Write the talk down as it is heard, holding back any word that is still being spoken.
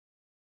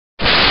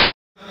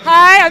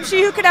Hi, I'm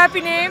she who cannot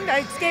be named.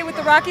 I skate with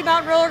the Rocky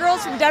Mountain Roller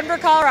Girls from Denver,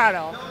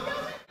 Colorado.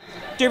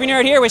 Derby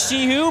Nerd here with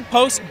she who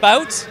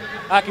post-bout.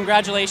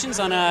 Congratulations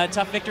on a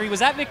tough victory. Was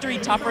that victory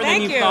tougher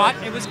than you thought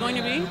it was going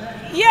to be?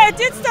 Yeah, it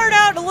did start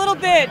out a little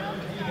bit.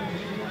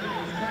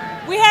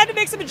 We had to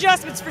make some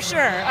adjustments for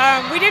sure.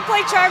 We did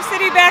play Charm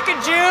City back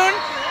in June,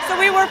 so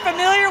we were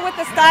familiar with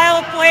the style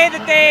of play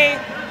that they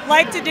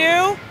like to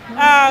do.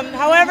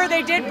 However,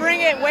 they did bring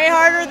it way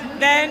harder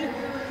than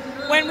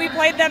when we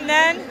played them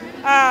then.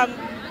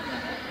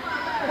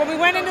 When we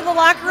went into the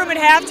locker room at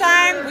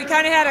halftime, we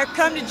kind of had a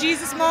come to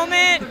Jesus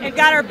moment and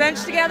got our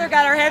bench together,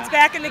 got our heads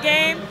back in the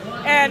game,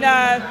 and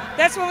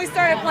that's when we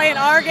started playing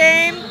our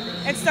game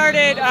and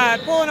started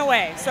pulling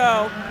away.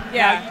 So,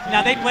 yeah.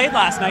 Now they played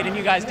last night and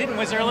you guys didn't.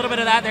 Was there a little bit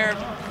of that? They're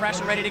fresh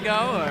and ready to go,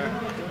 or?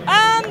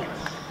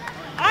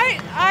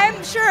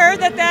 I'm sure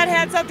that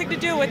had something to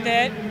do with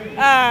it.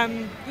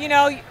 You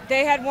know,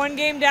 they had one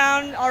game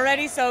down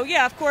already, so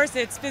yeah, of course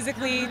it's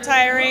physically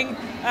tiring.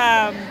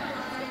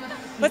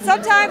 But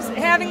sometimes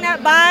having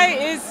that bye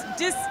is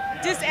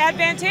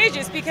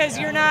disadvantageous because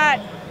you're not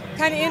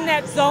kind of in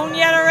that zone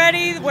yet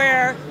already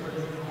where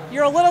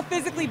you're a little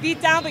physically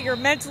beat down, but you're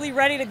mentally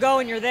ready to go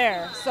and you're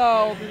there.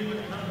 So,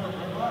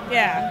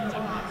 yeah.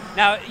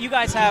 Now, you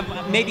guys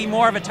have maybe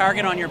more of a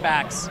target on your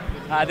backs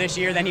this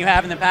year than you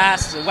have in the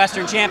past. The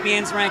Western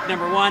champions ranked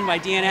 #1 by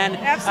DNN.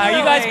 Absolutely. Are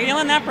you guys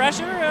feeling that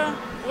pressure?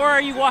 Or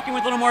are you walking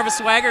with a little more of a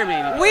swagger,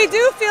 maybe? We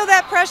do feel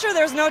that pressure,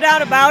 there's no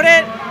doubt about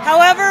it.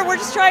 However, we're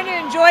just trying to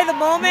enjoy the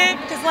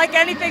moment because like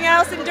anything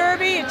else in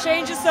Derby, it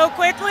changes so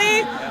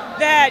quickly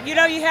that, you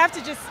know, you have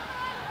to just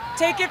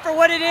take it for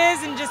what it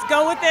is and just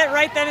go with it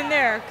right then and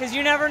there because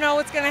you never know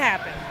what's going to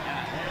happen.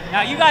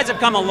 Now, you guys have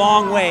come a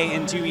long way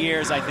in 2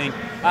 years, I think.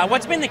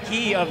 What's been the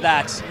key of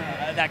that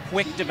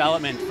quick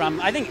development from,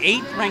 I think,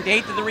 ranked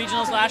 8th at the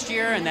regionals last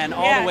year and then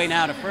all the way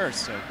now to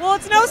 1st? So. Well,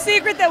 it's no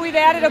secret that we've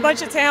added a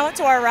bunch of talent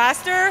to our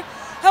roster.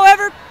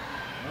 However,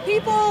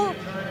 people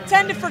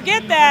tend to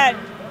forget that,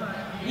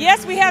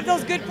 yes, we have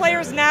those good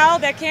players now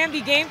that can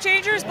be game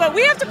changers, but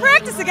we have to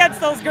practice against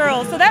those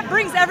girls, so that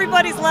brings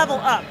everybody's level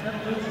up.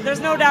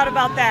 There's no doubt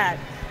about that.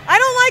 I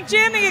don't like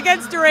jamming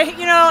against Duray.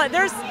 You know,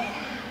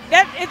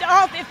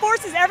 it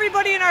forces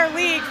everybody in our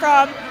league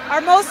from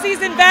our most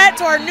seasoned vet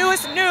to our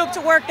newest noob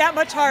to work that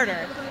much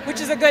harder, which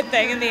is a good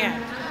thing in the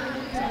end.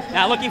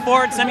 Now, looking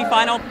forward,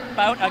 semifinal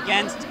bout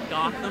against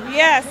Gotham.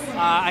 Yes.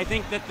 I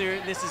think that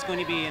this is going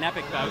to be an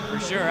epic bout for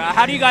sure.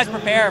 How do you guys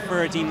prepare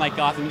for a team like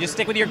Gotham? You just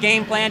stick with your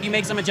game plan? Do you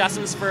make some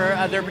adjustments for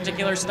their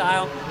particular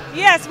style?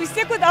 Yes, we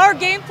stick with our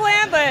game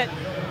plan, but,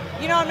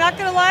 you know, I'm not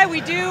going to lie,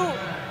 we do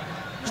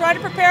try to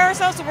prepare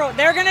ourselves to what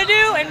they're going to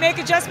do and make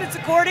adjustments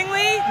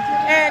accordingly.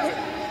 And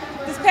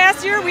this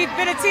past year, we've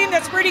been a team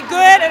that's pretty good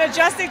at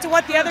adjusting to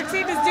what the other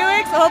team is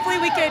doing, so hopefully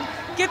we can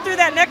get through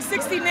that next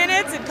 60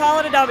 minutes and call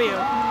it a W.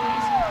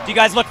 Do you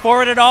guys look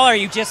forward at all, or are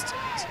you just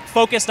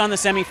focused on the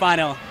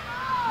semifinal?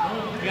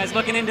 You guys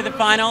looking into the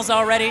finals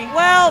already?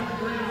 Well,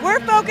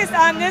 we're focused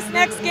on this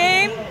next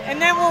game,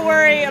 and then we'll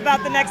worry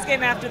about the next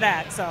game after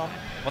that. So.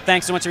 Well,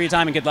 thanks so much for your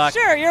time and good luck.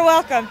 Sure, you're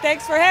welcome.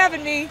 Thanks for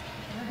having me.